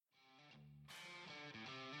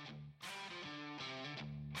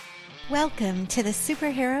Welcome to the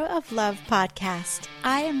Superhero of Love podcast.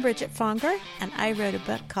 I am Bridget Fonger, and I wrote a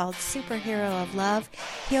book called Superhero of Love,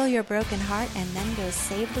 Heal Your Broken Heart, and Then Go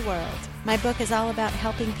Save the World. My book is all about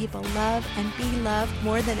helping people love and be loved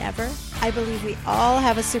more than ever. I believe we all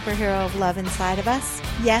have a superhero of love inside of us.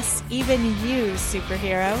 Yes, even you,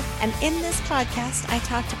 superhero. And in this podcast, I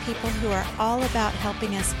talk to people who are all about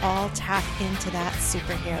helping us all tap into that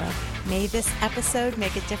superhero. May this episode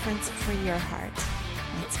make a difference for your heart.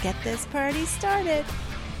 Let's get this party started.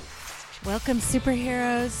 Welcome,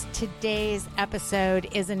 superheroes. Today's episode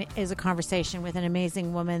is a conversation with an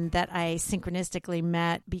amazing woman that I synchronistically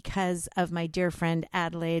met because of my dear friend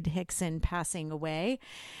Adelaide Hickson passing away.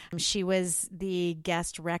 She was the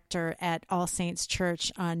guest rector at All Saints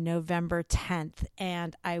Church on November 10th,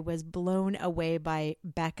 and I was blown away by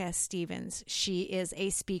Becca Stevens. She is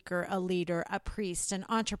a speaker, a leader, a priest, an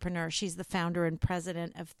entrepreneur. She's the founder and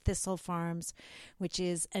president of Thistle Farms, which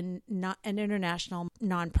is an international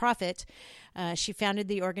nonprofit. She founded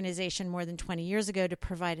the organization more than 20 years ago to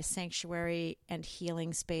provide a sanctuary and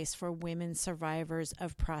healing space for women survivors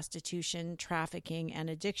of prostitution, trafficking, and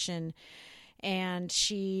addiction. And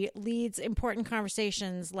she leads important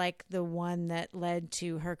conversations like the one that led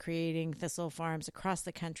to her creating Thistle Farms across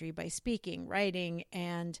the country by speaking, writing,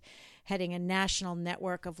 and heading a national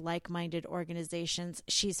network of like-minded organizations.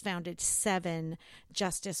 She's founded 7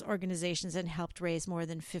 justice organizations and helped raise more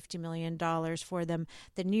than $50 million for them.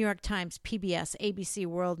 The New York Times, PBS, ABC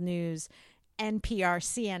World News, NPR,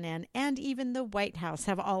 CNN, and even the White House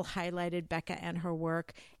have all highlighted Becca and her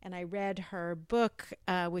work. And I read her book,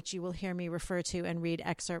 which you will hear me refer to and read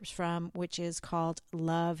excerpts from, which is called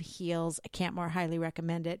Love Heals. I can't more highly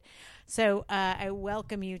recommend it. So I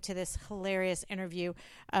welcome you to this hilarious interview.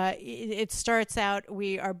 It starts out,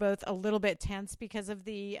 we are both a little bit tense because of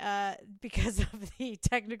the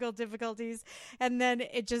technical difficulties, and then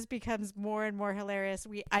it just becomes more and more hilarious.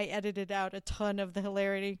 I edited out a ton of the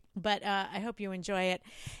hilarity, but I hope you enjoy it.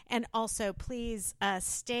 And also, please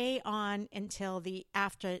stay on until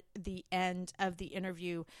after the end of the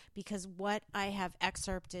interview, because what I have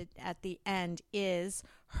excerpted at the end is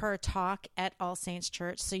her talk at All Saints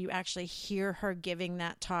Church. So you actually hear her giving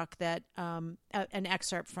that talk, that an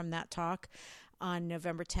excerpt from that talk on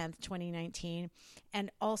November 10th, 2019. And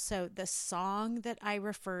also the song that I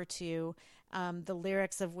refer to, the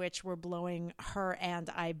lyrics of which were blowing her and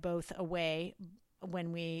I both away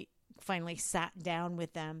when we finally sat down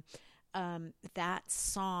with them. That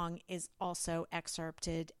song is also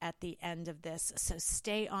excerpted at the end of this. So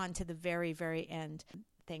stay on to the very, very end.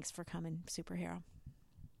 Thanks for coming, superhero.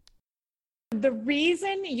 The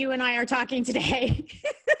reason you and I are talking today,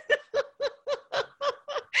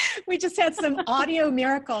 we just had some audio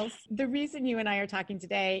miracles. The reason you and I are talking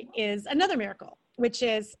today is another miracle, which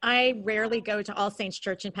is I rarely go to All Saints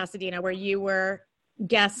Church in Pasadena, where you were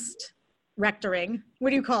guest rectoring. What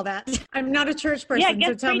do you call that? I'm not a church person,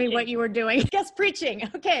 so tell me what you were doing. Guest preaching.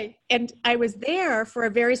 Okay. And I was there for a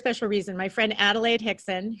very special reason. My friend Adelaide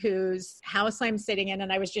Hickson, whose house I'm sitting in,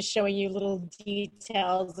 and I was just showing you little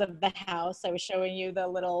details of the house. I was showing you the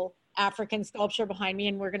little African sculpture behind me,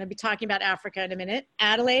 and we're going to be talking about Africa in a minute.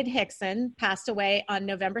 Adelaide Hickson passed away on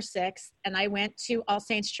November 6th, and I went to All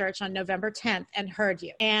Saints Church on November 10th and heard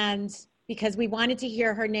you. And because we wanted to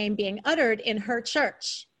hear her name being uttered in her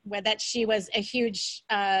church, that she was a huge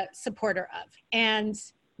supporter of. And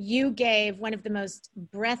you gave one of the most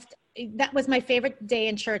that was my favorite day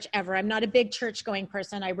in church ever. I'm not a big church going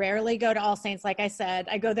person. I rarely go to All Saints. Like I said,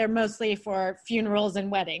 I go there mostly for funerals and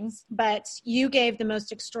weddings, but you gave the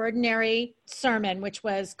most extraordinary sermon, which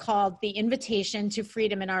was called The Invitation to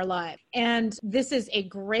Freedom in Our Lives. And this is a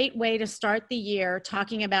great way to start the year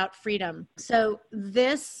talking about freedom. So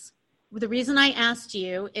the reason I asked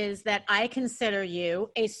you is that I consider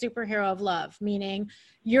you a superhero of love, meaning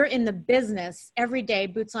you're in the business every day,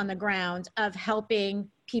 boots on the ground, of helping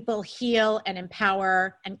people heal and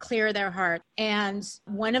empower and clear their heart. And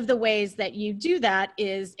one of the ways that you do that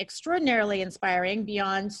is extraordinarily inspiring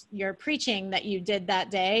beyond your preaching that you did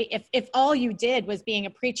that day. If all you did was being a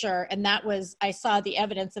preacher, and I saw the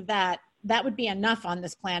evidence of that, that would be enough on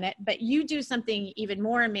this planet. But you do something even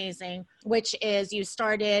more amazing, which is you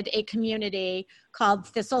started a community called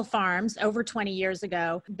Thistle Farms over 20 years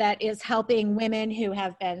ago that is helping women who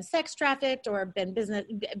have been sex trafficked or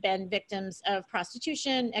been victims of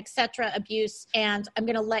prostitution, etc., abuse. And I'm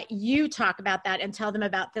going to let you talk about that and tell them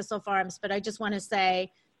about Thistle Farms. But I just want to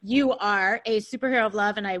say you are a superhero of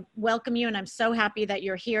love, and I welcome you, and I'm so happy that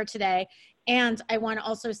you're here today. And I want to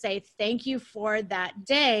also say thank you for that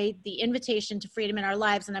day, the invitation to freedom in our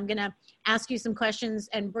lives. And I'm going to ask you some questions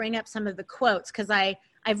and bring up some of the quotes, because I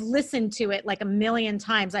I've listened to it like a million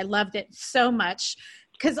times. I loved it so much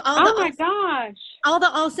because oh my gosh, all the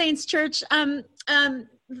All Saints Church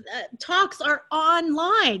talks are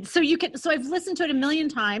online. So I've listened to it a million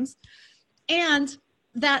times. And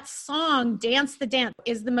that song, Dance the Dance,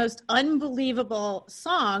 is the most unbelievable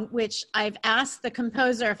song, which I've asked the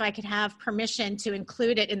composer if I could have permission to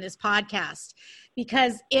include it in this podcast,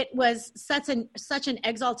 because it was such an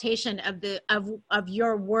exaltation of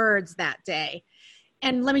your words that day.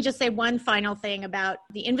 And let me just say one final thing about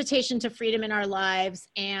the invitation to freedom in our lives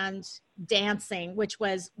and dancing, which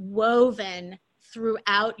was woven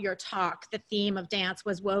throughout your talk. The theme of dance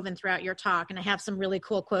was woven throughout your talk. And I have some really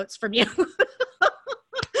cool quotes from you.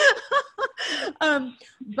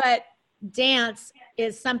 But dance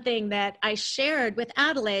is something that I shared with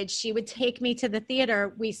Adelaide. She would take me to the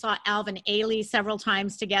theater. We saw Alvin Ailey several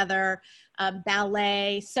times together,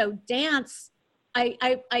 ballet. So dance,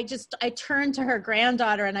 I turned to her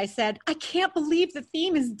granddaughter and I said, I can't believe the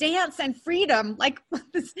theme is dance and freedom. Like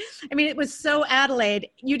this, I mean, it was so Adelaide.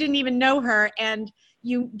 You didn't even know her, and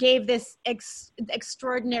you gave this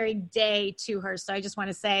extraordinary day to her. So I just want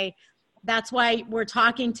to say, that's why we're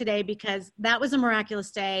talking today, because that was a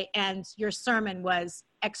miraculous day and your sermon was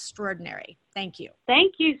extraordinary. Thank you.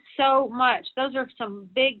 Thank you so much. Those are some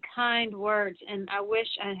big, kind words. And I wish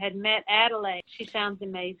I had met Adelaide. She sounds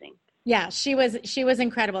amazing. Yeah, she was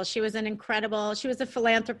incredible. She was a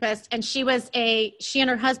philanthropist, and she and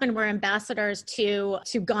her husband were ambassadors to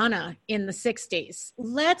Ghana in the 60s.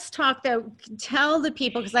 Let's talk though, tell the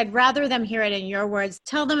people, because I'd rather them hear it in your words.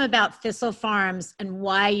 Tell them about Thistle Farms and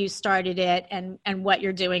why you started it and what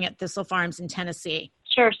you're doing at Thistle Farms in Tennessee.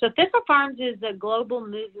 Sure. So Thistle Farms is a global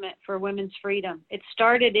movement for women's freedom. It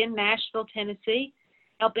started in Nashville, Tennessee,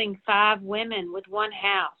 helping 5 women with one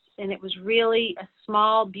house. And it was really a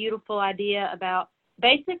small, beautiful idea about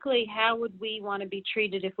basically how would we want to be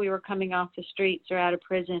treated if we were coming off the streets or out of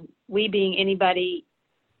prison, we being anybody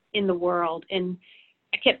in the world. And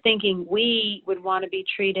I kept thinking we would want to be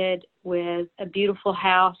treated with a beautiful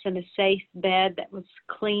house and a safe bed that was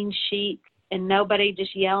clean sheets and nobody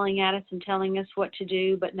just yelling at us and telling us what to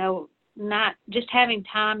do, but not just having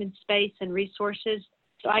time and space and resources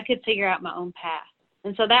so I could figure out my own path.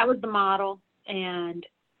 And so that was the model. And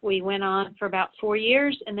we went on for about 4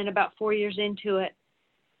 years, and then about 4 years into it,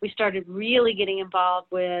 we started really getting involved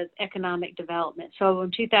with economic development. So in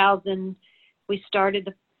 2000, we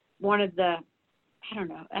started one of the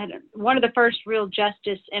first real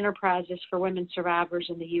justice enterprises for women survivors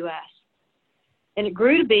in the U.S. And it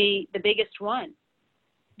grew to be the biggest one.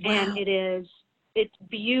 Wow. And it's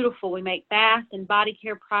beautiful. We make bath and body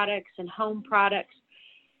care products and home products.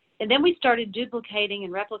 And then we started duplicating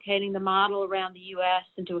and replicating the model around the U.S.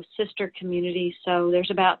 into a sister community. So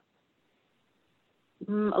there's about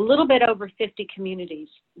a little bit over 50 communities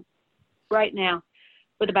right now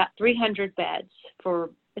with about 300 beds.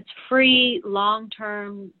 It's free,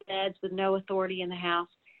 long-term beds with no authority in the house.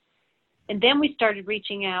 And then we started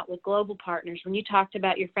reaching out with global partners. When you talked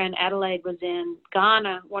about your friend Adelaide was in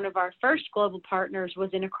Ghana, one of our first global partners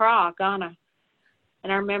was in Accra, Ghana.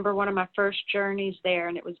 And I remember one of my first journeys there,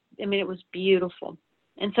 and it was beautiful.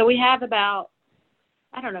 And so we have about,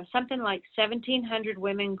 something like 1,700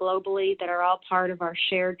 women globally that are all part of our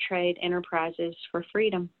shared trade enterprises for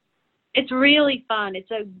freedom. It's really fun. It's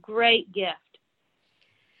a great gift.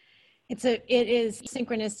 It is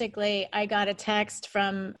synchronistically, I got a text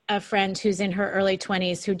from a friend who's in her early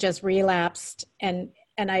 20s who just relapsed, and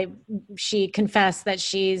she confessed that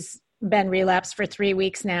she's been relapsed for 3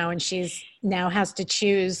 weeks now, and she's now has to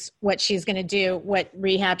choose what she's going to do, what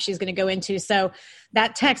rehab she's going to go into. So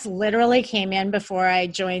that text literally came in before I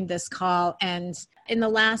joined this call. And in the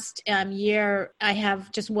last year, I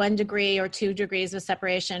have just 1 degree or 2 degrees of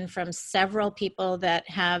separation from several people that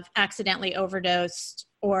have accidentally overdosed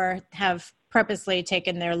or have purposely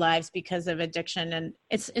taken their lives because of addiction. And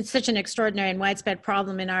it's such an extraordinary and widespread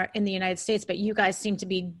problem in the United States, but you guys seem to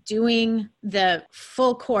be doing the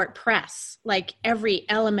full court press, like every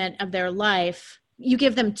element of their life. You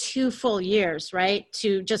give them 2 full years, right?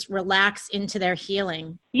 To just relax into their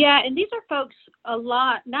healing. Yeah. And these are folks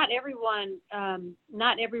not everyone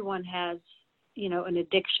has, an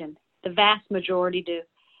addiction. The vast majority do.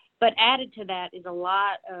 But added to that is a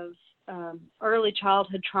lot of early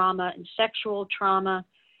childhood trauma and sexual trauma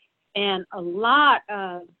and a lot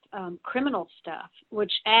of criminal stuff,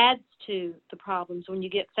 which adds to the problems when you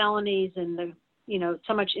get felonies and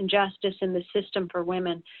so much injustice in the system for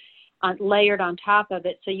women layered on top of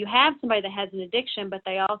it. So you have somebody that has an addiction, but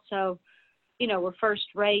they also, were first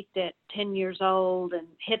raped at 10 years old and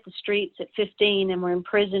hit the streets at 15 and were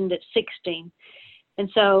imprisoned at 16. And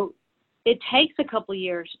so it takes a couple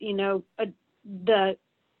years, the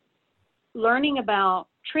learning about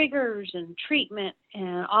triggers and treatment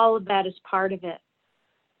and all of that is part of it.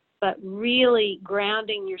 But really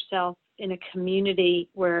grounding yourself in a community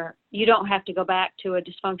where you don't have to go back to a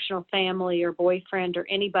dysfunctional family or boyfriend or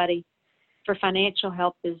anybody for financial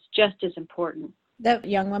help is just as important. The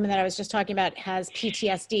young woman that I was just talking about has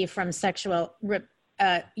PTSD from sexual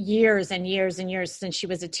years and years and years since she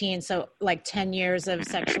was a teen. So like 10 years of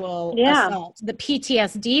sexual assault. The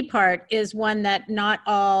PTSD part is one that not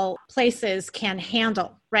all places can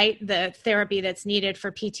handle, right? The therapy that's needed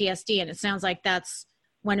for PTSD. And it sounds like that's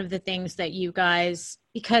one of the things that you guys,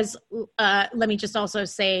 because let me just also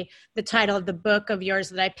say the title of the book of yours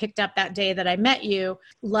that I picked up that day that I met you,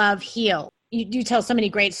 Love, Heal. You do tell so many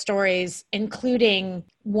great stories, including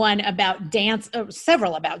one about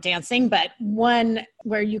several about dancing, but one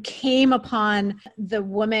where you came upon the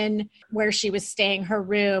woman where she was staying her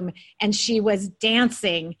room and she was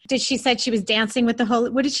dancing. She said she was dancing with the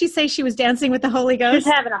what did she say? She was dancing with the Holy Ghost? She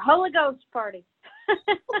was having a Holy Ghost party.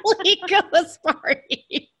 Holy Ghost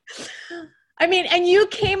party. I mean, and you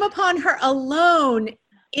came upon her alone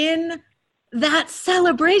in that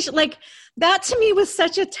celebration. Like, that to me was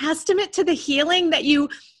such a testament to the healing that you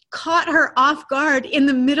caught her off guard in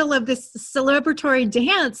the middle of this celebratory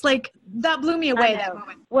dance. Like, that blew me away that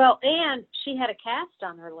moment. Well, and she had a cast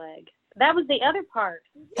on her leg. That was the other part.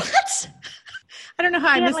 What? I don't know how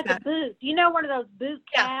I missed that. A boot. One of those boot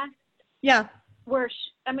casts? Yeah. Where,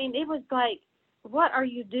 it was like, what are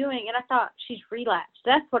you doing? And I thought, she's relapsed.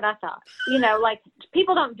 That's what I thought. Like,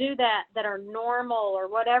 people don't do that are normal or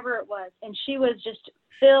whatever it was. And she was just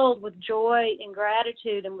filled with joy and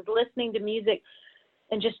gratitude and was listening to music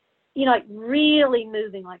and just, like really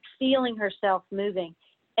moving, like feeling herself moving.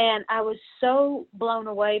 And I was so blown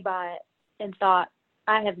away by it and thought,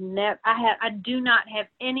 I do not have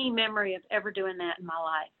any memory of ever doing that in my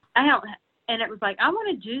life. And it was like, I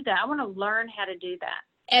want to do that. I want to learn how to do that.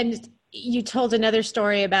 And you told another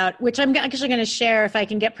story about, which I'm actually going to share if I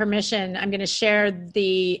can get permission. I'm going to share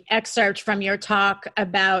the excerpt from your talk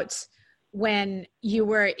about when you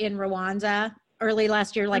were in Rwanda early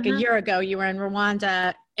last year, like a year ago, you were in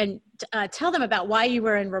Rwanda, and tell them about why you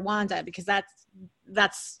were in Rwanda, because that's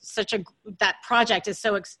that project is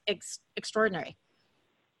so extraordinary.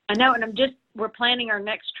 I know. And we're planning our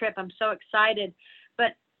next trip. I'm so excited,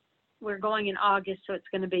 but we're going in August, so it's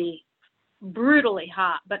going to be brutally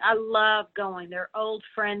hot, but I love going. There are old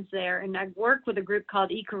friends there, and I work with a group called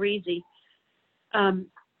Ikarizi,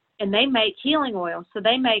 and they make healing oils. So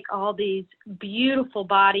they make all these beautiful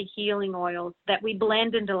body healing oils that we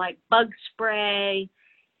blend into like bug spray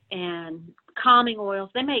and calming oils.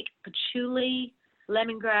 They make patchouli,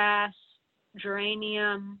 lemongrass,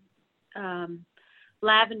 geranium,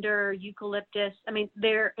 lavender, eucalyptus. I mean,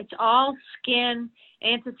 it's all skin,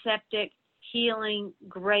 antiseptic, healing,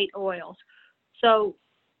 great oils. So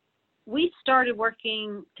we started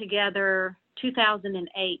working together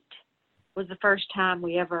 2008 was the first time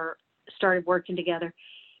we ever started working together.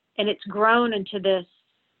 And it's grown into this,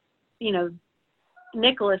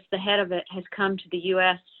 Nicholas, the head of it, has come to the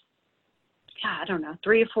U.S., I don't know,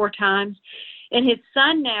 3 or 4 times. And his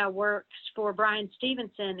son now works for Brian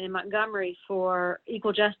Stevenson in Montgomery for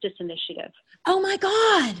Equal Justice Initiative. Oh, my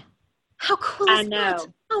God. How cool is that? I know.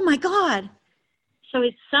 Oh, my God. So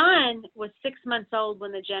his son was 6 months old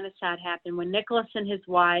when the genocide happened, when Nicholas and his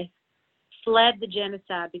wife fled the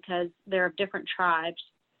genocide because they're of different tribes,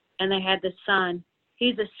 and they had this son.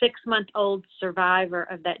 He's a 6-month-old survivor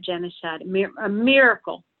of that genocide, a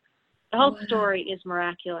miracle. The whole story is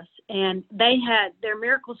miraculous. And their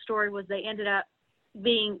miracle story was they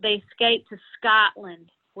escaped to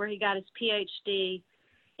Scotland, where he got his PhD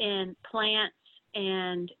in plants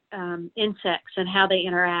and insects and how they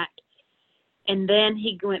interact. And then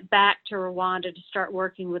he went back to Rwanda to start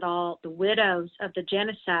working with all the widows of the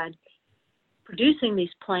genocide, producing these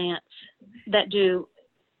plants that do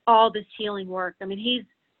all this healing work. I mean,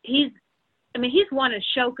 he's won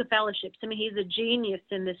Ashoka fellowships. I mean, he's a genius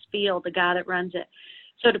in this field, the guy that runs it.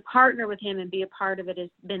 So to partner with him and be a part of it has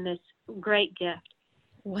been this great gift.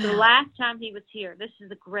 Wow. The last time he was here, this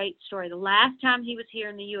is a great story. The last time he was here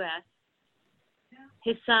in the U.S.,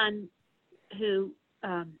 his son, who,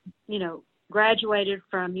 graduated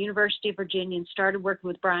from University of Virginia and started working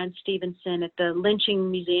with Brian Stevenson at the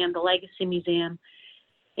Lynching Museum, the Legacy Museum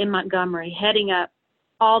in Montgomery, heading up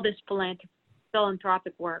all this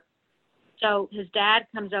philanthropic work. So his dad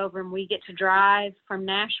comes over and we get to drive from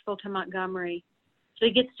Nashville to Montgomery. So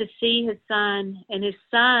he gets to see his son, and his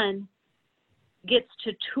son gets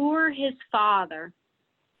to tour his father,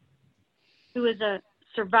 who is a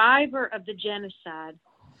survivor of the genocide,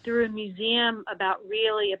 through a museum about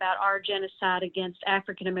our genocide against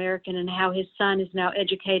African American and how his son is now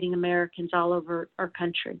educating Americans all over our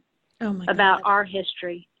country about our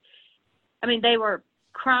history. I mean, they were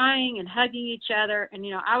crying and hugging each other, and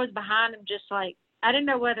I was behind them, just like, I didn't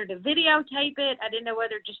know whether to videotape it. I didn't know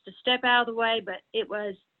whether just to step out of the way, but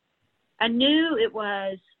I knew it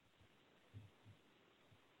was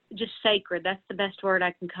just sacred. That's the best word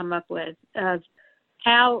I can come up with, of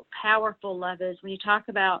how powerful love is. When you talk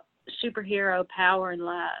about superhero power and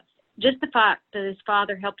love, just the fact that his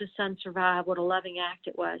father helped his son survive, what a loving act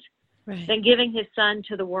it was. Right. Then giving his son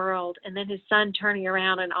to the world, and then his son turning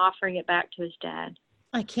around and offering it back to his dad.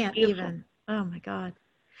 I can't Beautiful. even. Oh my God.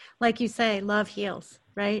 Like you say, love heals,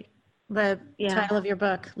 right? The title of your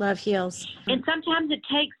book, Love Heals. And sometimes it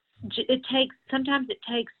takes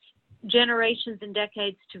generations and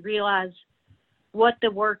decades to realize what the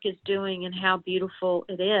work is doing and how beautiful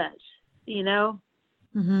it is.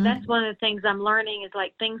 Mm-hmm. That's one of the things I'm learning, is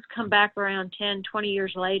like, things come back around 10, 20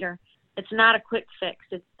 years later. It's not a quick fix.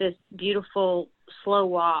 It's this beautiful slow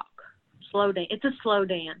walk, slow dance. It's a slow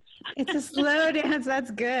dance. It's a slow dance.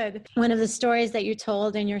 That's good. One of the stories that you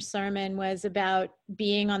told in your sermon was about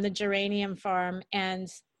being on the geranium farm, and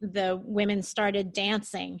the women started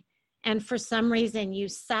dancing. And for some reason, you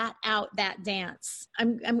sat out that dance.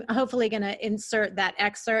 I'm hopefully going to insert that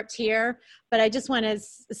excerpt here, but I just want to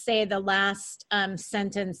say the last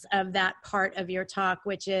sentence of that part of your talk,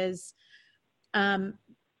 which is,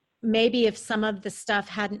 maybe if some of the stuff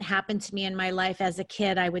hadn't happened to me in my life as a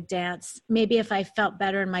kid, I would dance. Maybe if I felt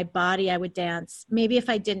better in my body, I would dance. Maybe if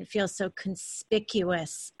I didn't feel so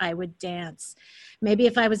conspicuous, I would dance. Maybe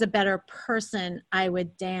if I was a better person, I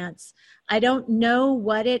would dance. I don't know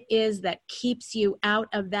what it is that keeps you out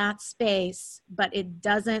of that space, but it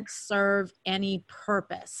doesn't serve any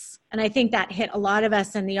purpose. And I think that hit a lot of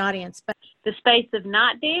us in the audience. But the space of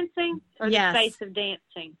not dancing, or yes. The space of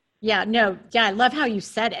dancing? Yeah, no. Yeah, I love how you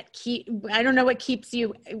said it. I don't know what keeps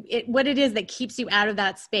you, what it is that keeps you out of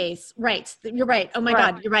that space. Right. You're right. Oh my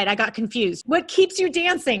God, you're right. I got confused. What keeps you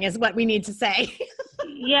dancing is what we need to say.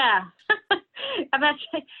 Yeah. I'm about to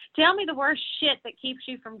say, tell me the worst shit that keeps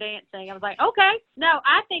you from dancing. I was like, okay. No,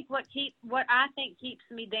 I think what I think keeps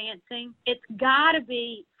me dancing, it's gotta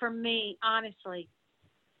be, for me, honestly,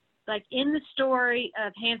 like in the story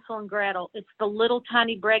of Hansel and Gretel, it's the little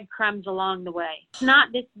tiny breadcrumbs along the way. It's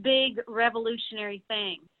not this big revolutionary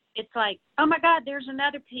thing. It's like, oh my God, there's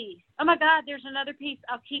another piece. Oh my God, there's another piece.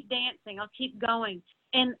 I'll keep dancing. I'll keep going.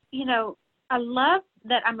 And, I love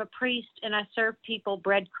that I'm a priest and I serve people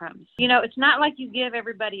breadcrumbs. It's not like you give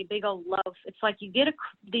everybody a big old loaf. It's like you get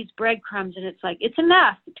these breadcrumbs, and it's like, it's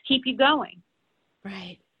enough to keep you going.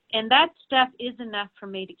 Right. And that stuff is enough for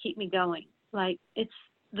me to keep me going. Like, it's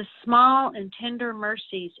the small and tender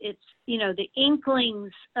mercies. It's, the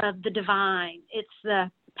inklings of the divine. It's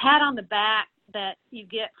the pat on the back that you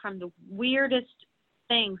get from the weirdest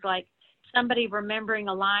things, like somebody remembering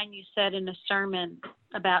a line you said in a sermon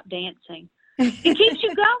about dancing. It keeps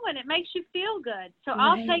you going. It makes you feel good. So right.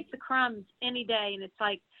 I'll take the crumbs any day. And it's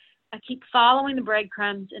like, I keep following the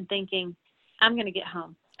breadcrumbs and thinking, I'm going to get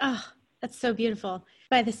home. Oh, that's so beautiful.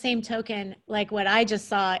 By the same token, like what I just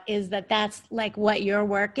saw is that's like what your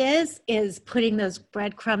work is putting those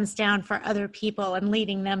breadcrumbs down for other people and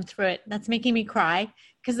leading them through it. That's making me cry,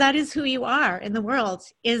 because that is who you are in the world,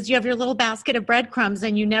 is you have your little basket of breadcrumbs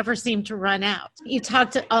and you never seem to run out. You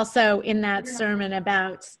talked also in that sermon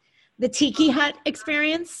about the Tiki Hut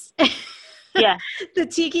experience. Yeah. The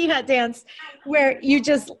Tiki Hut dance, where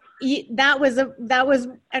that was,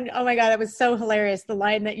 and oh my God, that was so hilarious. The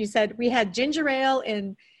line that you said, we had ginger ale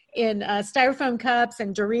in styrofoam cups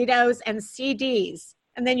and Doritos and CDs.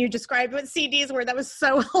 And then you described what CDs were. That was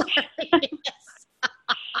so hilarious.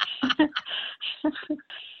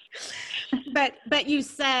 But you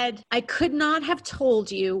said, I could not have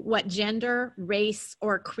told you what gender, race,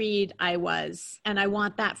 or creed I was. And I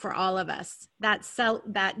want that for all of us. That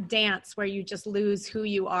dance where you just lose who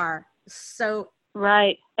you are. So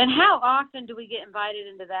right. And how often do we get invited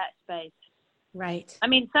into that space? Right. I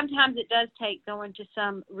mean, sometimes it does take going to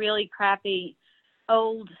some really crappy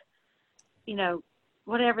old,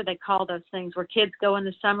 whatever they call those things where kids go in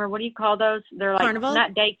the summer. What do you call those? They're like Carnival?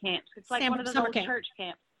 Not day camps. It's like one of those old camp. church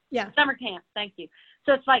camps. Yeah. Summer camp. Thank you.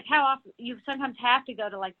 So it's like, how often you sometimes have to go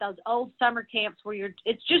to like those old summer camps where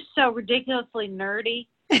it's just so ridiculously nerdy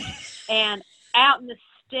and out in the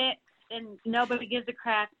sticks and nobody gives a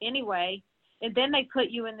crap anyway. And then they put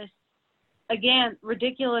you in this, again,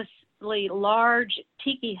 ridiculously large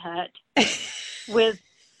tiki hut with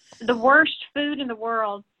the worst food in the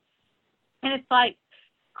world. And it's like,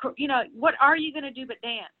 what are you going to do but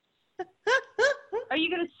dance? Are you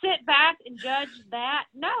going to sit back and judge that?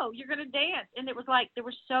 No, you're going to dance. And it was like, there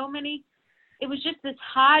were so many, it was just this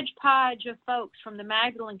hodgepodge of folks from the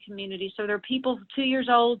Magdalene community. So there were people 2 years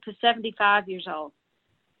old to 75 years old.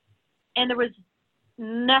 And there was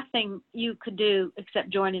nothing you could do except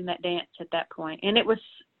join in that dance at that point. And it was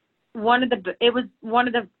one of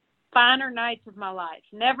the finer nights of my life.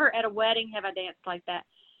 Never at a wedding have I danced like that.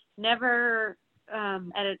 Never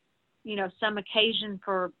at a, some occasion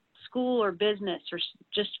for school or business or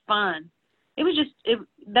just fun. It was just,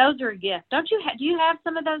 those are a gift. Do you have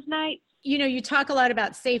some of those nights? You talk a lot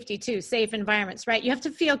about safety too, safe environments, right? You have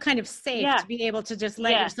to feel kind of safe to be able to just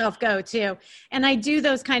let yourself go too. And I do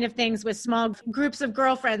those kind of things with small groups of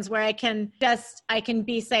girlfriends where I can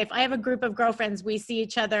be safe. I have a group of girlfriends. We see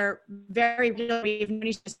each other very regularly, even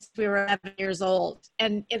since we were 11 years old.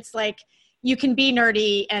 And it's like, you can be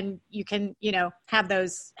nerdy and you can, have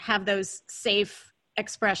those safe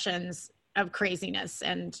expressions of craziness.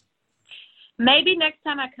 And maybe next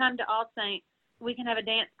time I come to All Saints, we can have a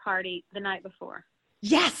dance party the night before.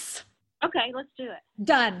 Yes. Okay, let's do it.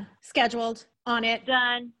 Done. Scheduled. On it.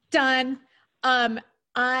 Done.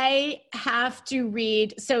 I have to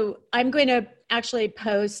read. So I'm going to actually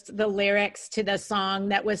post the lyrics to the song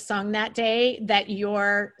that was sung that day that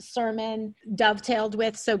your sermon dovetailed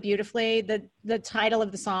with so beautifully. The title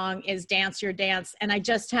of the song is Dance Your Dance. And I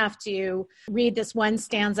just have to read this one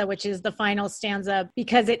stanza, which is the final stanza,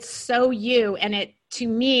 because it's so you. And it, to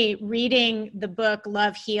me, reading the book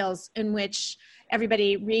Love Heals, in which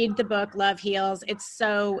everybody read the book Love Heals. It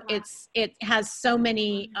has so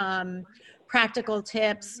many practical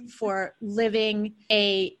tips for living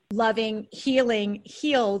a loving, healing,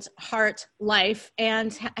 healed heart life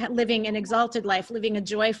and living an exalted life, living a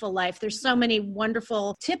joyful life. There's so many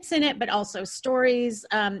wonderful tips in it, but also stories,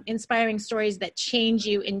 inspiring stories that change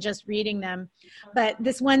you in just reading them. But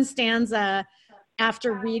this one stanza,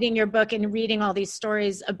 after reading your book and reading all these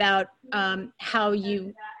stories about how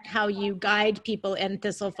you guide people in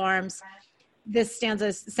Thistle Farms, this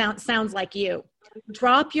stanza sounds like you.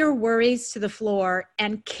 Drop your worries to the floor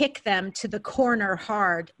and kick them to the corner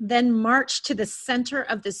hard. Then march to the center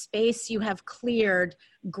of the space you have cleared.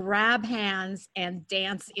 Grab hands and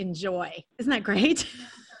dance in joy. Isn't that great?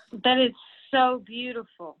 That is so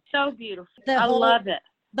beautiful. So beautiful. I love it.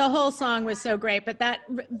 The whole song was so great, but that,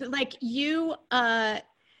 like, you're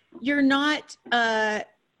not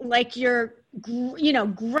like you're,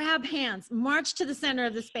 grab hands, march to the center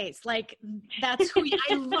of the space. Like, that's who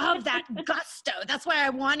I love that gusto. That's why I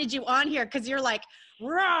wanted you on here. 'Cause you're like,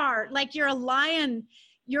 roar, like you're a lion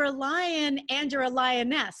and you're a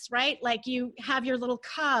lioness, right? Like you have your little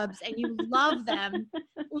cubs and you love them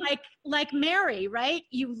like Mary, right?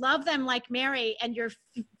 You love them like Mary and you're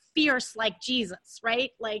fierce like Jesus, right?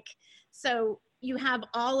 Like, so you have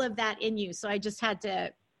all of that in you. So I just had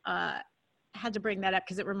to bring that up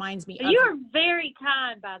because it reminds me. You are very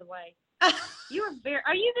kind, by the way. Are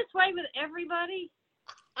you this way with everybody?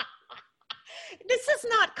 This is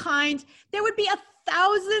not kind. There would be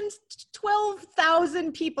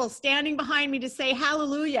 12,000 people standing behind me to say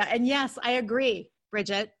hallelujah. And yes, I agree,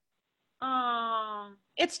 Bridget. Oh,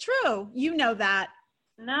 it's true. You know that.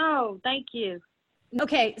 No, thank you.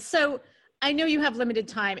 Okay, so I know you have limited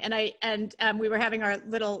time, and we were having our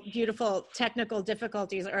little beautiful technical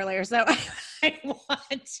difficulties earlier. So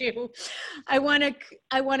I want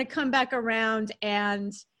to come back around,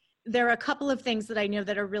 and there are a couple of things that I know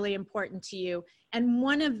that are really important to you. And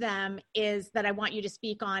one of them is that I want you to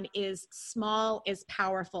speak on is small is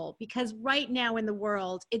powerful, because right now in the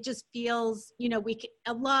world, it just feels,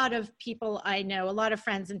 a lot of people I know, a lot of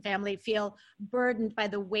friends and family feel burdened by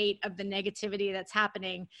the weight of the negativity that's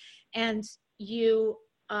happening. And you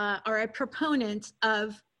are a proponent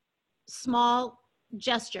of small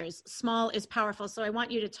gestures. Small is powerful. So I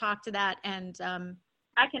want you to talk to that. And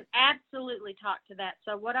I can absolutely talk to that.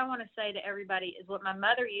 So what I want to say to everybody is what my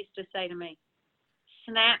mother used to say to me: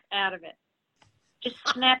 snap out of it. Just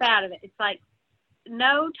snap out of it. It's like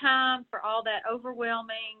no time for all that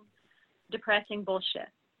overwhelming, depressing bullshit.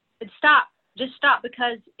 Stop. Just stop,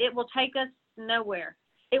 because it will take us nowhere.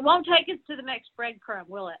 It won't take us to the next breadcrumb,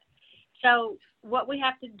 will it? So what we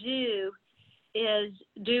have to do is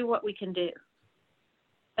do what we can do.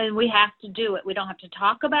 And we have to do it. We don't have to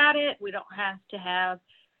talk about it. We don't have to have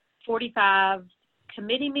 45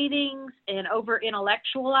 committee meetings and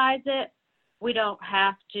over-intellectualize it. We don't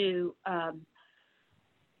have to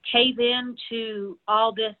cave in to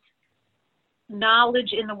all this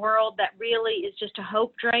knowledge in the world that really is just a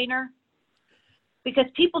hope drainer, because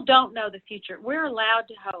people don't know the future. We're allowed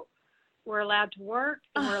to hope. We're allowed to work,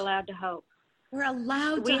 and we're allowed to hope. We're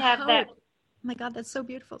allowed to have hope. That. my God, that's so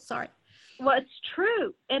beautiful. Sorry. Well, it's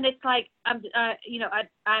true. And it's like, I'm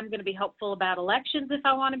going to be hopeful about elections if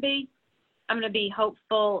I want to be. I'm going to be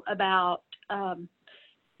hopeful about,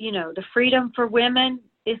 the freedom for women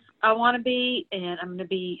if I want to be. And I'm going to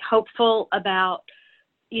be hopeful about,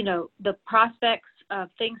 the prospects of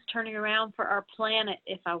things turning around for our planet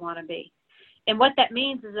if I want to be. And what that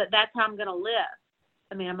means is that that's how I'm going to live.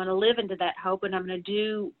 I mean, I'm going to live into that hope, and I'm going to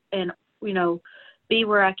do and, be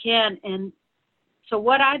where I can. And so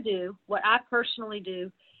what I personally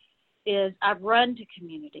do is I run to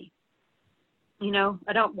community.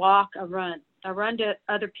 I don't walk, I run. I run to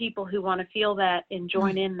other people who want to feel that and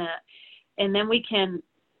join in that. And then we can,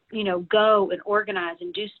 go and organize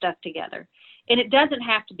and do stuff together. And it doesn't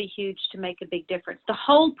have to be huge to make a big difference. The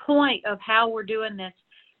whole point of how we're doing this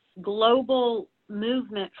global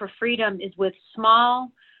movement for freedom is with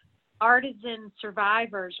small artisan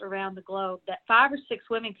survivors around the globe, that 5 or 6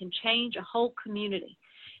 women can change a whole community.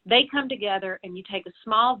 They come together, and you take a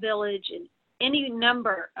small village in any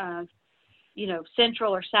number of,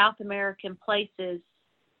 Central or South American places,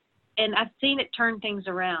 and I've seen it turn things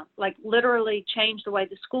around, like literally change the way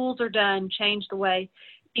the schools are done, change the way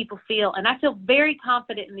people feel. And I feel very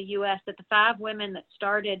confident in the U.S. that the 5 women that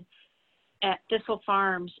started at Thistle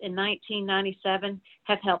Farms in 1997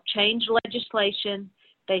 have helped change legislation.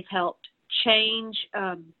 They've helped change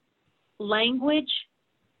language,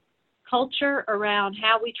 culture around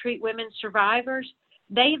how we treat women survivors.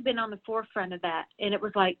 They've been on the forefront of that. And it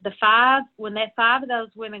was like when that 5 of those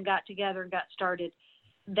women got together and got started,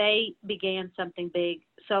 they began something big.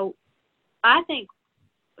 So I think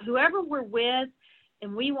whoever we're with,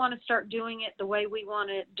 and we want to start doing it the way we want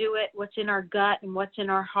to do it, what's in our gut and what's in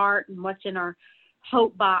our heart and what's in our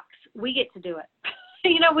hope box, we get to do it.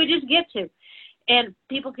 We just get to. And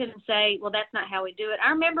people can say, well, that's not how we do it. I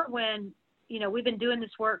remember when, we've been doing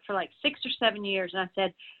this work for like 6 or 7 years, and I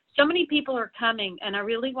said, so many people are coming, and I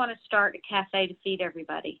really want to start a cafe to feed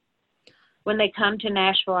everybody. When they come to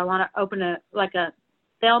Nashville, I want to open a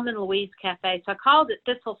Thelma and Louise cafe. So I called it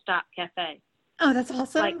Thistle Stop Cafe. Oh, that's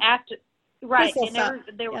awesome. Like after, right.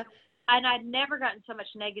 And I'd never gotten so much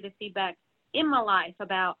negative feedback in my life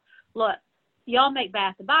about, look, y'all make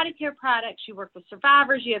bath and body care products. You work with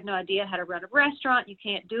survivors. You have no idea how to run a restaurant. You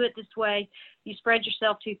can't do it this way. You spread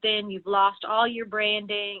yourself too thin. You've lost all your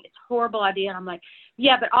branding. It's a horrible idea. And I'm like,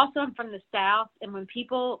 yeah, but also I'm from the South. And when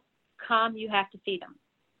people come, you have to feed them.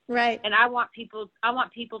 Right. And I want people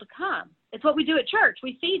to come. It's what we do at church.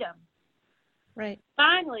 We feed them. Right.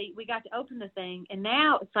 Finally, we got to open the thing. And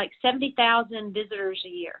now it's like 70,000 visitors a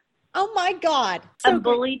year. Oh my God. So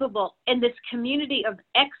unbelievable. Great. And this community of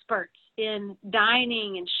experts in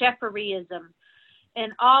dining and cheferism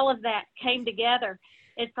and all of that came together.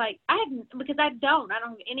 It's like, because I don't have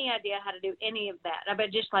any idea how to do any of that. I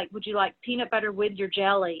bet just like, would you like peanut butter with your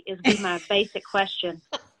jelly is my basic question.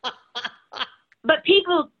 But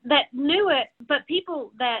people that knew it, but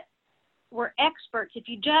people that were experts, if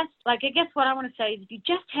you just, like, I guess what I want to say is if you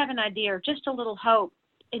just have an idea or just a little hope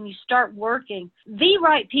and you start working, the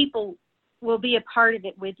right people will be a part of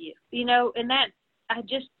it with you, and that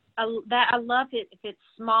I love it if it's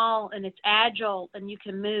small and it's agile and you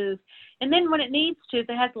can move. And then when it needs to, if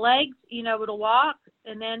it has legs, it'll walk.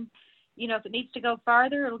 And then, if it needs to go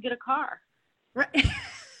farther, it'll get a car. Right.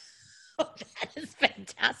 Oh, that is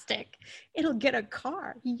fantastic. It'll get a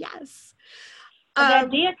car. Yes. The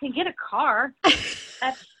idea can get a car. I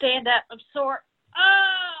have to stand up. I'm sore. Oh,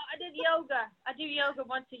 I did yoga. I do yoga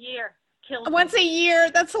once a year. Once a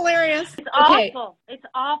year? That's hilarious. It's awful. It's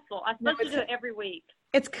awful. I'm supposed to do it every week.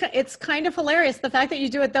 It's kind of hilarious. The fact that you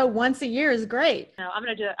do it though once a year is great. No, I'm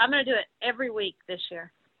going to do it. I'm going to do it every week this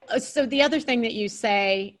year. So the other thing that you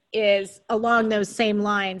say is along those same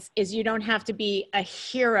lines is you don't have to be a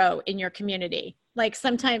hero in your community. Like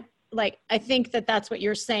sometimes, like I think that's what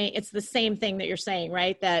you're saying. It's the same thing that you're saying,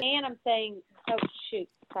 right? And I'm saying, oh shoot,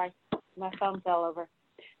 sorry, my phone fell over.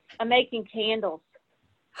 I'm making candles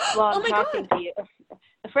while I'm talking to you.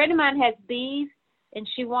 A friend of mine has bees, and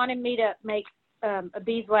she wanted me to make a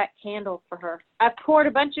beeswax candle for her. I poured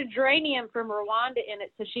a bunch of geranium from Rwanda in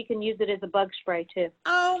it so she can use it as a bug spray too.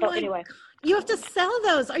 Oh, so anyway. You have to sell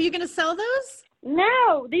those. Are you going to sell those?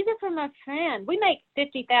 No, these are from my friend. We make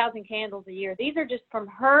 50,000 candles a year. These are just from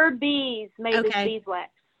her bees made with beeswax.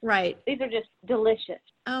 Right. These are just delicious.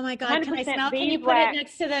 Oh my God. Can I smell? Can you put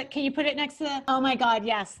it next to the, oh my God.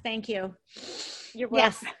 Yes. Thank you. You're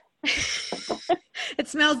welcome. Yes. It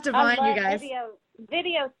smells divine, you guys.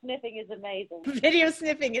 Video sniffing is amazing. Video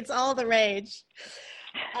sniffing, it's all the rage.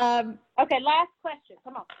 Okay, last question.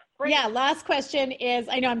 Come on. Last question is,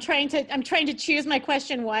 I know I'm trying to choose my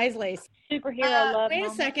question wisely. Superhero love. Wait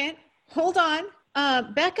a second. hold on.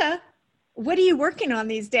 Becca, what are you working on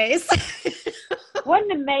these days? What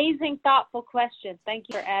an amazing, thoughtful question. Thank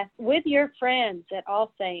you for asking. With your friends at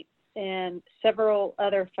All Saints and several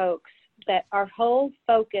other folks, that our whole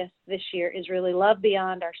focus this year is really love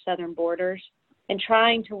beyond our southern borders and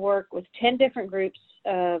trying to work with 10 different groups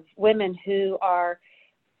of women who are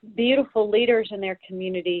beautiful leaders in their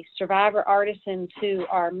community, survivor artisans who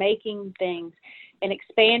are making things and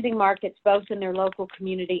expanding markets both in their local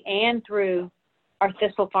community and through our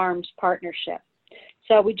Thistle Farms partnership.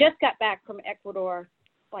 So we just got back from Ecuador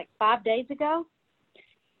like 5 days ago,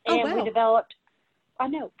 and we developed,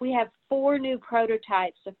 we have 4 new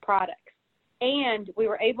prototypes of products, and we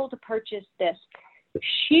were able to purchase this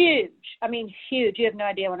huge, you have no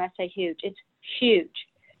idea when I say huge, it's huge.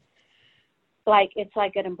 It's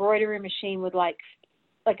like an embroidery machine with like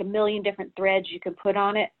a million different threads you can put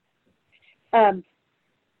on it. And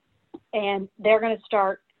they're going to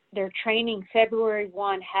start their training February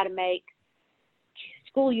 1 how to make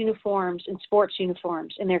school uniforms and sports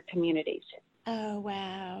uniforms in their communities. Oh,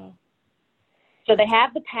 wow. So they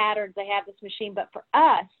have the patterns, they have this machine, but for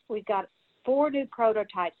us, we've got 4 new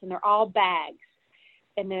prototypes, and they're all bags.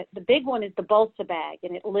 And the big one is the Bolsa bag,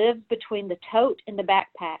 and it lives between the tote and the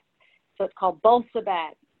backpack. So it's called Bolsa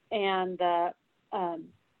bag. And the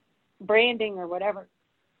branding or whatever,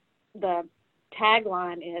 the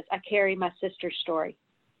tagline is, I carry my sister's story.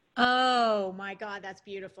 Oh, my God, that's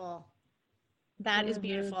beautiful. That is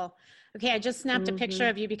beautiful. Okay, I just snapped a picture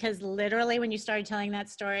of you because literally when you started telling that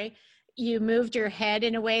story, you moved your head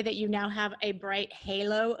in a way that you now have a bright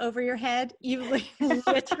halo over your head. You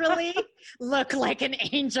literally look like an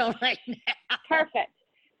angel right now. Perfect.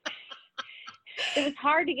 It was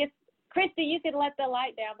hard to get. Christy, you could let the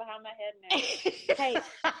light down behind my head now. Hey,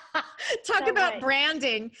 talk about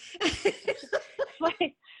branding.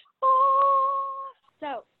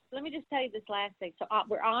 So let me just tell you this last thing. So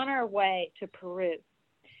we're on our way to Peru.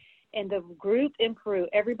 And the group in Peru,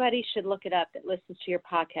 everybody should look it up that listens to your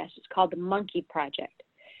podcast. It's called the Monkey Project.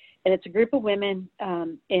 And it's a group of women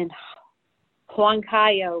in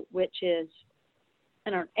Huancayo, which is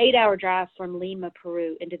an 8-hour drive from Lima,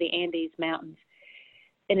 Peru, into the Andes Mountains.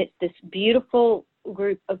 And it's this beautiful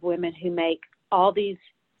group of women who make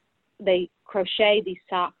they crochet these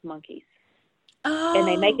sock monkeys. Oh. And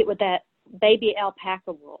they make it with that baby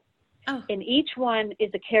alpaca wool. Oh. And each one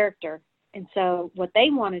is a character. And so what they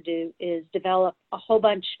want to do is develop a whole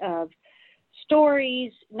bunch of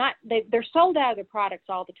stories. They're sold out of their products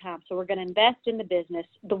all the time. So we're going to invest in the business.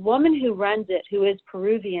 The woman who runs it, who is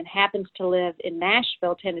Peruvian, happens to live in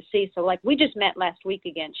Nashville, Tennessee. So we just met last week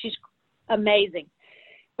again. She's amazing.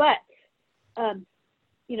 But,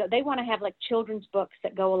 they want to have children's books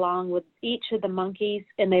that go along with each of the monkeys,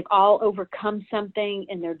 and they've all overcome something,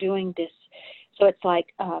 and they're doing this. So it's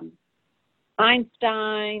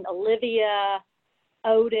Einstein, Olivia,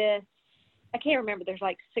 Otis. I can't remember. There's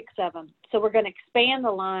 6 of them. So we're going to expand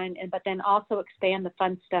the line, but then also expand the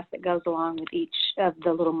fun stuff that goes along with each of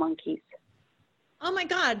the little monkeys. Oh my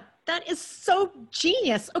God, that is so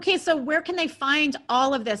genius. Okay, so where can they find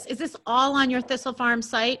all of this? Is this all on your Thistle Farms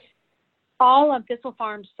site? All on Thistle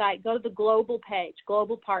Farms site. Go to the global page,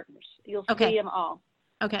 Global Partners. You'll see them all.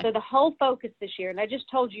 Okay. So the whole focus this year, and I just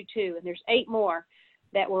told you 2, and there's 8 more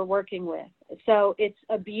that we're working with. So it's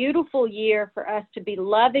a beautiful year for us to be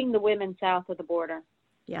loving the women south of the border.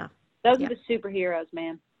 Yeah. Those are the superheroes,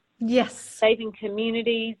 man. Yes. Saving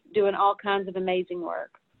communities, doing all kinds of amazing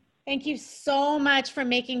work. Thank you so much for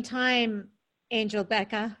making time, Angel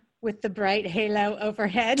Becca, with the bright halo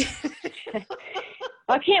overhead.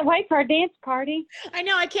 I can't wait for our dance party. I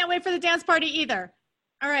know. I can't wait for the dance party either.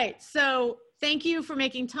 All right. So thank you for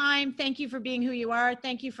making time. Thank you for being who you are.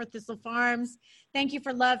 Thank you for Thistle Farms. Thank you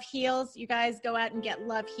for Love Heals. You guys go out and get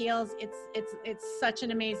Love Heals. It's such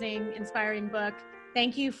an amazing, inspiring book.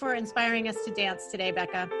 Thank you for inspiring us to dance today,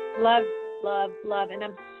 Becca. Love, love, love. And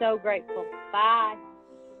I'm so grateful. Bye.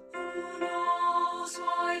 Who knows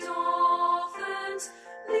why dolphins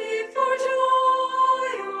leap for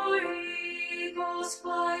joy or eagles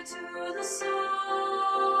fly to the sun?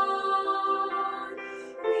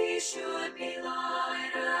 We should be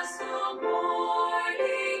light as the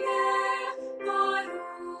morning air, but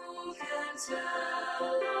who can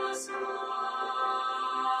tell us how?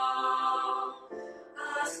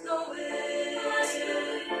 Ask the wind,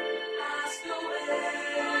 ask the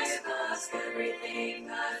waves, ask everything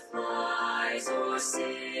that flies or sings.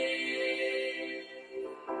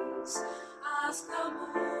 Ask the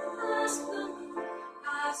moon,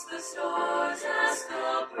 ask the stars, ask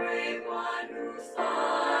the brave one who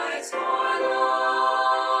fights for love.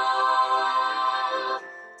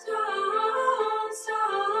 Don't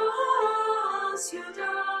stop.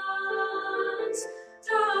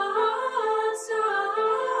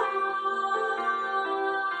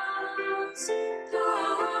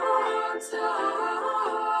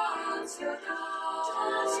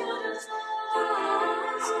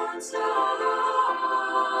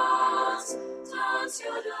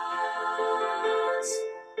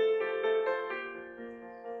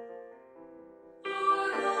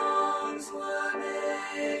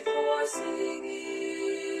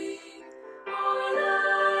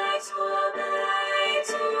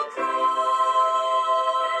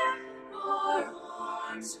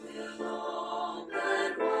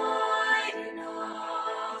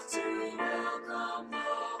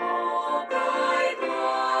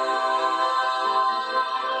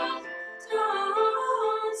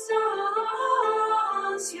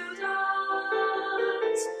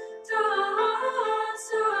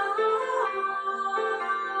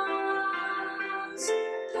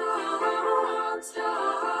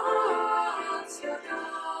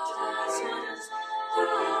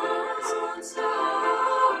 dance,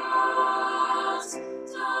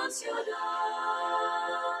 dance your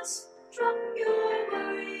dance. Drop your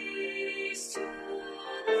worries to the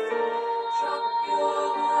floor. Drop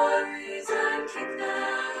your worries and kick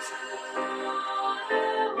them to the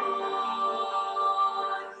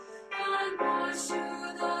wall. And march to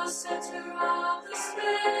the center of the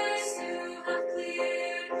space you have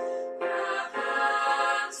cleared. Grab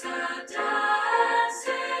hands and dance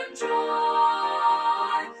in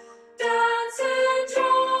joy. Dance in joy.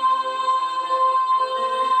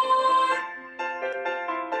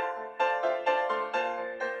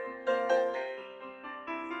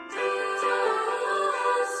 Dance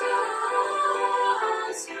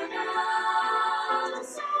your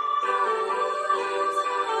dance.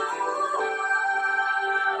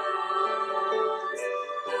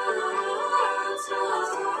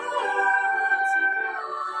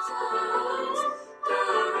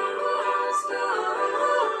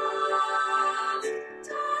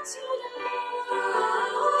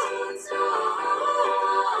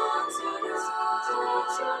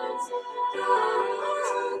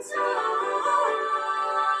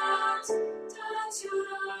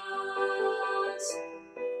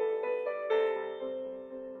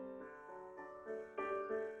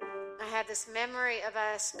 I had this memory of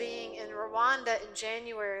us being in Rwanda in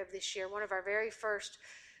January of this year, one of our very first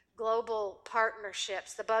global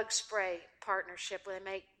partnerships, the bug spray partnership, where they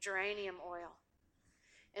make geranium oil.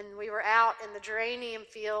 And we were out in the geranium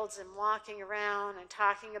fields and walking around and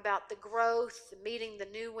talking about the growth, meeting the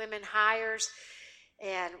new women hires,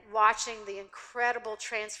 and watching the incredible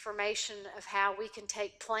transformation of how we can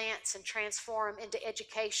take plants and transform them into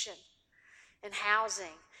education and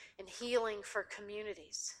housing and healing for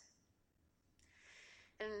communities.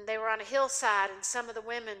 And they were on a hillside, and some of the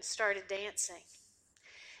women started dancing.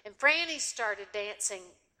 And Franny started dancing.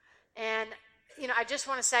 And, I just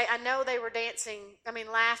want to say, I know they were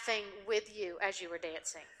laughing with you as you were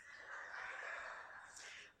dancing.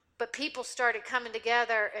 But people started coming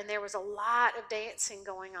together, and there was a lot of dancing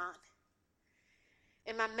going on.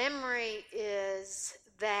 And my memory is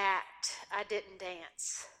that I didn't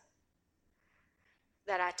dance,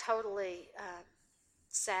 that I totally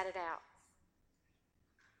sat it out.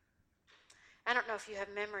 I don't know if you have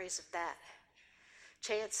memories of that.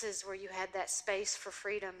 Chances where you had that space for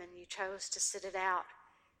freedom and you chose to sit it out.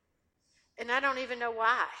 And I don't even know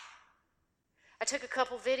why. I took a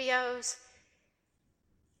couple videos,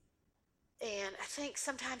 and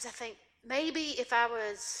sometimes I think maybe if I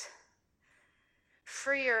was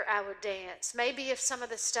freer, I would dance. Maybe if some of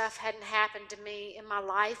the stuff hadn't happened to me in my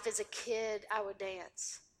life as a kid, I would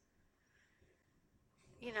dance.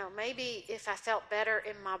 Maybe if I felt better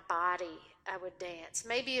in my body, I would dance.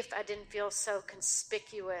 Maybe if I didn't feel so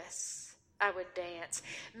conspicuous, I would dance.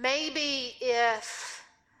 Maybe if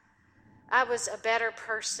I was a better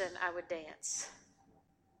person, I would dance.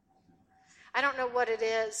 I don't know what it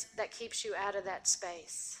is that keeps you out of that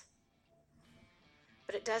space,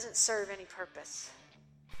 but it doesn't serve any purpose.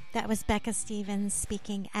 That was Becca Stevens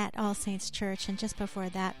speaking at All Saints Church, and just before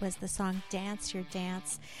that was the song Dance Your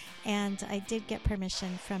Dance. And I did get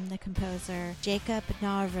permission from the composer Jacob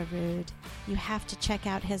Narverud. You have to check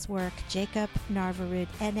out his work, Jacob Narverud,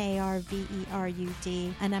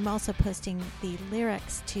 Narverud. And I'm also posting the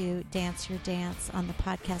lyrics to Dance Your Dance on the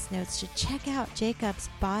podcast notes to check out Jacob's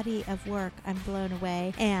body of work. I'm blown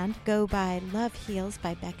away. And go buy Love Heals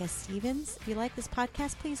by Becca Stevens. If you like this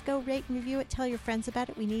podcast, please go rate and review it. Tell your friends about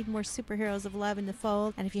it. We need more superheroes of love in the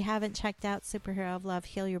fold. And if you haven't checked out Superhero of Love,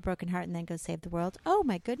 Heal Your Broken Heart and Then Go Save the World, oh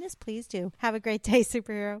my goodness, please do. Have a great day,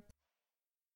 superhero.